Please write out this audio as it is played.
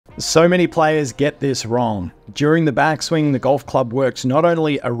So many players get this wrong. During the backswing, the golf club works not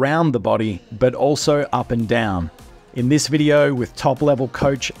only around the body, but also up and down. In this video with top-level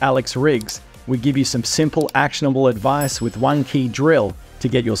coach Alex Riggs, we give you some simple, actionable advice with one key drill to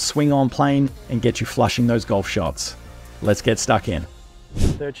get your swing on plane and get you flushing those golf shots. Let's get stuck in.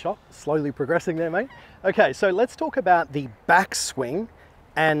 Third shot, slowly progressing there, mate. Okay, so let's talk about the backswing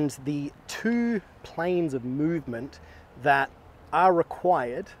and the two planes of movement that are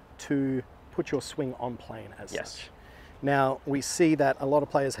required to put your swing on plane as such. Now, we see that a lot of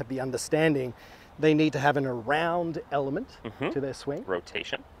players have the understanding they need to have an around element to their swing.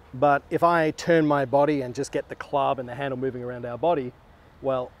 Rotation. But if I turn my body and just get the club and the handle moving around our body,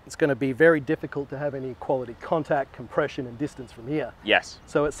 well, it's going to be very difficult to have any quality contact, compression, and distance from here. Yes.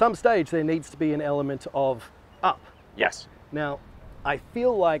 So at some stage, there needs to be an element of up. Yes. Now, I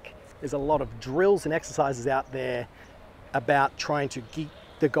feel like there's a lot of drills and exercises out there about trying to get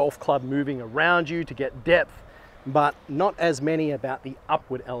the golf club moving around you to get depth, but not as many about the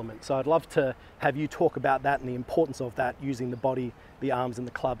upward element. So I'd love to have you talk about that and the importance of that, using the body, the arms, and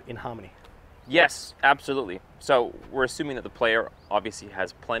the club in harmony. Yes, absolutely. So we're assuming that the player obviously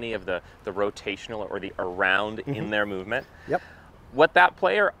has plenty of the rotational or the around in their movement. Yep. What that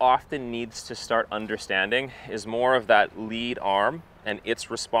player often needs to start understanding is more of that lead arm and its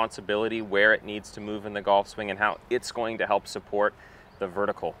responsibility, where it needs to move in the golf swing and how it's going to help support the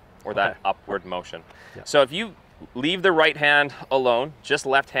vertical or that upward motion. Yep. So if you leave the right hand alone, just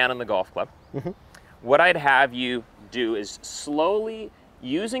left hand on the golf club, what I'd have you do is slowly,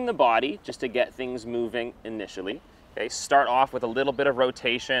 using the body just to get things moving initially. Okay, start off with a little bit of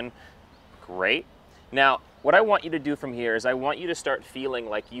rotation. Great. Now, what I want you to do from here is I want you to start feeling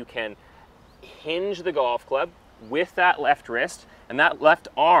like you can hinge the golf club with that left wrist, and that left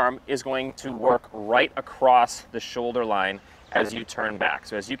arm is going to work right across the shoulder line as you turn back.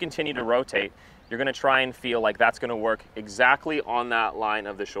 So as you continue to rotate, you're going to try and feel like that's going to work exactly on that line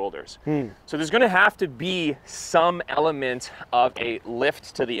of the shoulders. So there's going to have to be some element of a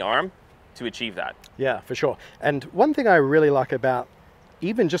lift to the arm to achieve that. Yeah, for sure. And one thing I really like about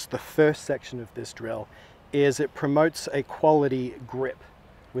even just the first section of this drill is it promotes a quality grip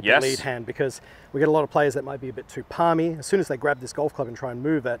with the lead hand, because we get a lot of players that might be a bit too palmy. As soon as they grab this golf club and try and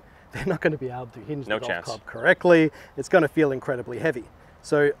move it, they're not going to be able to hinge the golf club correctly. It's going to feel incredibly heavy.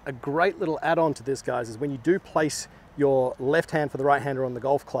 So a great little add-on to this, guys, is when you do place your left hand for the right hander on the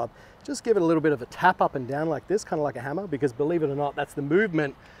golf club, just give it a little bit of a tap up and down like this, kind of like a hammer, because believe it or not, that's the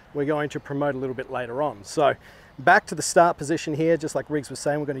movement we're going to promote a little bit later on. So back to the start position here, just like Riggs was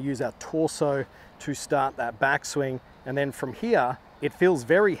saying, we're going to use our torso to start that backswing. And then from here, it feels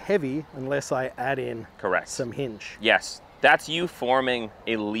very heavy unless I add in some hinge. Yes, that's you forming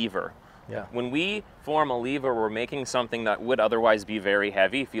a lever. Yeah. When we form a lever, we're making something that would otherwise be very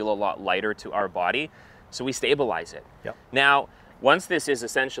heavy feel a lot lighter to our body, so we stabilize it. Yep. Now, once this is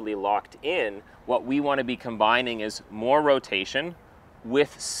essentially locked in, what we want to be combining is more rotation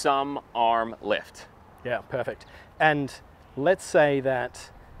with some arm lift. Yeah, perfect. And let's say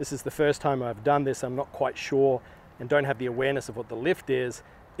that this is the first time I've done this, I'm not quite sure and don't have the awareness of what the lift is.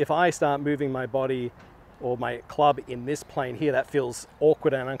 If I start moving my body or my club in this plane here, that feels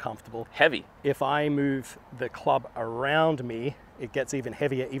awkward and uncomfortable. Heavy. If I move the club around me, it gets even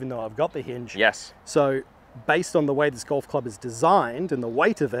heavier, even though I've got the hinge. Yes. So based on the way this golf club is designed and the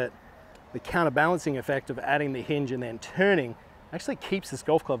weight of it, the counterbalancing effect of adding the hinge and then turning actually keeps this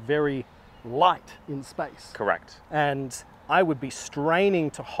golf club very light in space. Correct. And I would be straining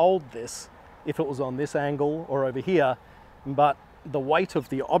to hold this if it was on this angle or over here, but the weight of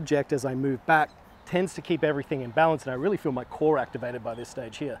the object as I move back tends to keep everything in balance, and I really feel my core activated by this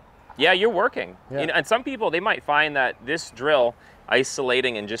stage here. Yeah, you're working. Yeah. You know, and some people, they might find that this drill,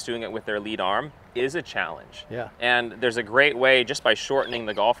 isolating and just doing it with their lead arm, is a challenge. Yeah. And there's a great way, just by shortening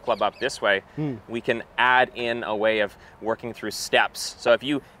the golf club up this way, we can add in a way of working through steps. So if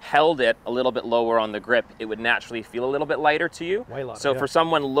you held it a little bit lower on the grip, it would naturally feel a little bit lighter to you. Way lighter, so for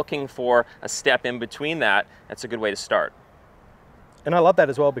someone looking for a step in between that, that's a good way to start. And I love that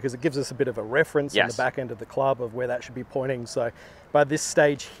as well, because it gives us a bit of a reference in the back end of the club of where that should be pointing. So by this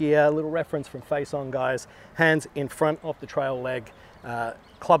stage here, a little reference from face on, guys, hands in front of the trail leg,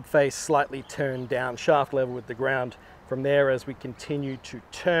 club face slightly turned down, shaft level with the ground. From there, as we continue to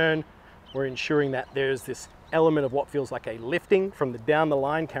turn, we're ensuring that there's this element of what feels like a lifting from the down the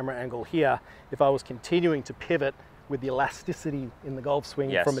line camera angle here. If I was continuing to pivot with the elasticity in the golf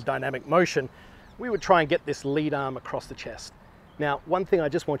swing from a dynamic motion, we would try and get this lead arm across the chest. Now, one thing I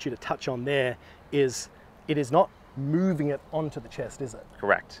just want you to touch on there is it is not moving it onto the chest, is it?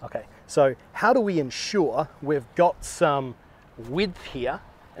 Correct. Okay, so how do we ensure we've got some width here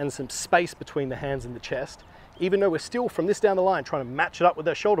and some space between the hands and the chest. Even though we're still, from this down the line, trying to match it up with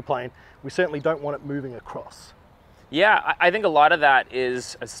our shoulder plane, we certainly don't want it moving across. Yeah, I think a lot of that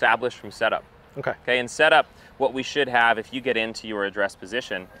is established from setup. Okay. Okay, in setup, what we should have, if you get into your address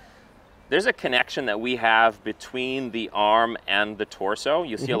position, there's a connection that we have between the arm and the torso.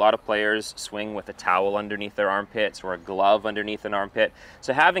 You see a lot of players swing with a towel underneath their armpits or a glove underneath an armpit.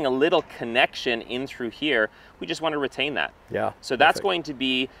 So having a little connection in through here, we just want to retain that. Yeah. So that's going to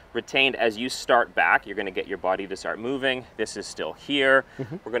be retained as you start back. You're going to get your body to start moving. This is still here.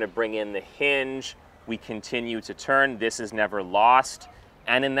 We're going to bring in the hinge. We continue to turn. This is never lost.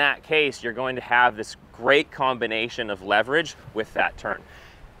 And in that case, you're going to have this great combination of leverage with that turn.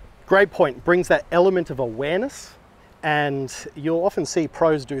 Great point. Brings that element of awareness, and you'll often see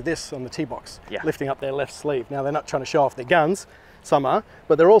pros do this on the tee box, lifting up their left sleeve. Now, they're not trying to show off their guns, some are,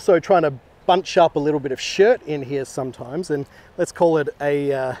 but they're also trying to bunch up a little bit of shirt in here sometimes, and let's call it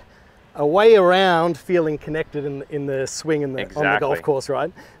a way around feeling connected in the swing and on the golf course,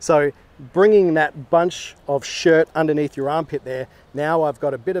 right? So bringing that bunch of shirt underneath your armpit there, now I've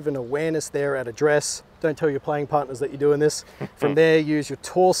got a bit of an awareness there at address. Don't tell your playing partners that you're doing this. From there, use your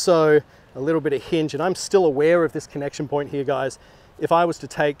torso, a little bit of hinge, and I'm still aware of this connection point here, guys. If I was to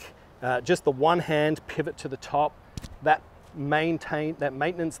take just the one hand, pivot to the top, that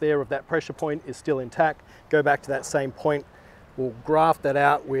maintenance there of that pressure point is still intact. Go back to that same point. We'll graft that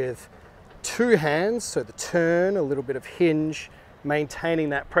out with two hands, so the turn, a little bit of hinge, maintaining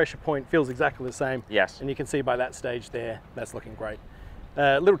that pressure point feels exactly the same. Yes. And you can see by that stage there, that's looking great.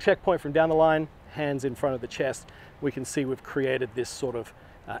 Little checkpoint from down the line, hands in front of the chest. We can see we've created this sort of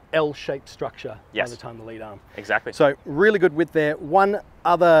L-shaped structure by the time the lead arm. Exactly. So really good width there. One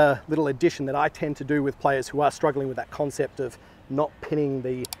other little addition that I tend to do with players who are struggling with that concept of not pinning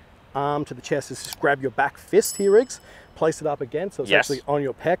the arm to the chest is just grab your back fist here, Riggs, place it up again so it's actually on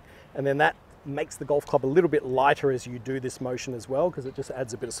your pec, and then that makes the golf club a little bit lighter as you do this motion as well, because it just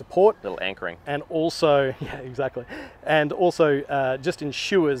adds a bit of support. Little anchoring. And also, yeah, exactly. And also just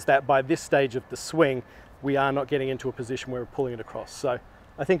ensures that by this stage of the swing, we are not getting into a position where we're pulling it across. So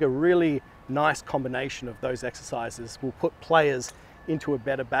I think a really nice combination of those exercises will put players into a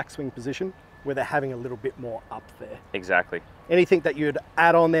better backswing position where they're having a little bit more up there. Exactly. Anything that you'd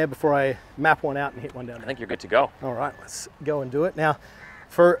add on there before I map one out and hit one down there? I think you're good to go. All right, let's go and do it. Now,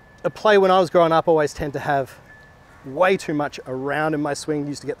 for a play when I was growing up, I always tend to have way too much around in my swing.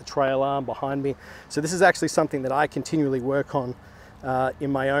 Used to get the trail arm behind me. So this is actually something that I continually work on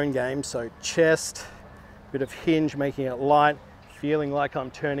in my own game. So chest, bit of hinge, making it light, feeling like I'm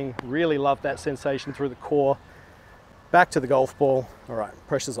turning. Really love that sensation through the core. Back to the golf ball. All right,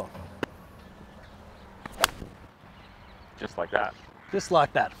 pressure's on. Just like that. Just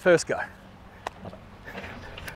like that, first go.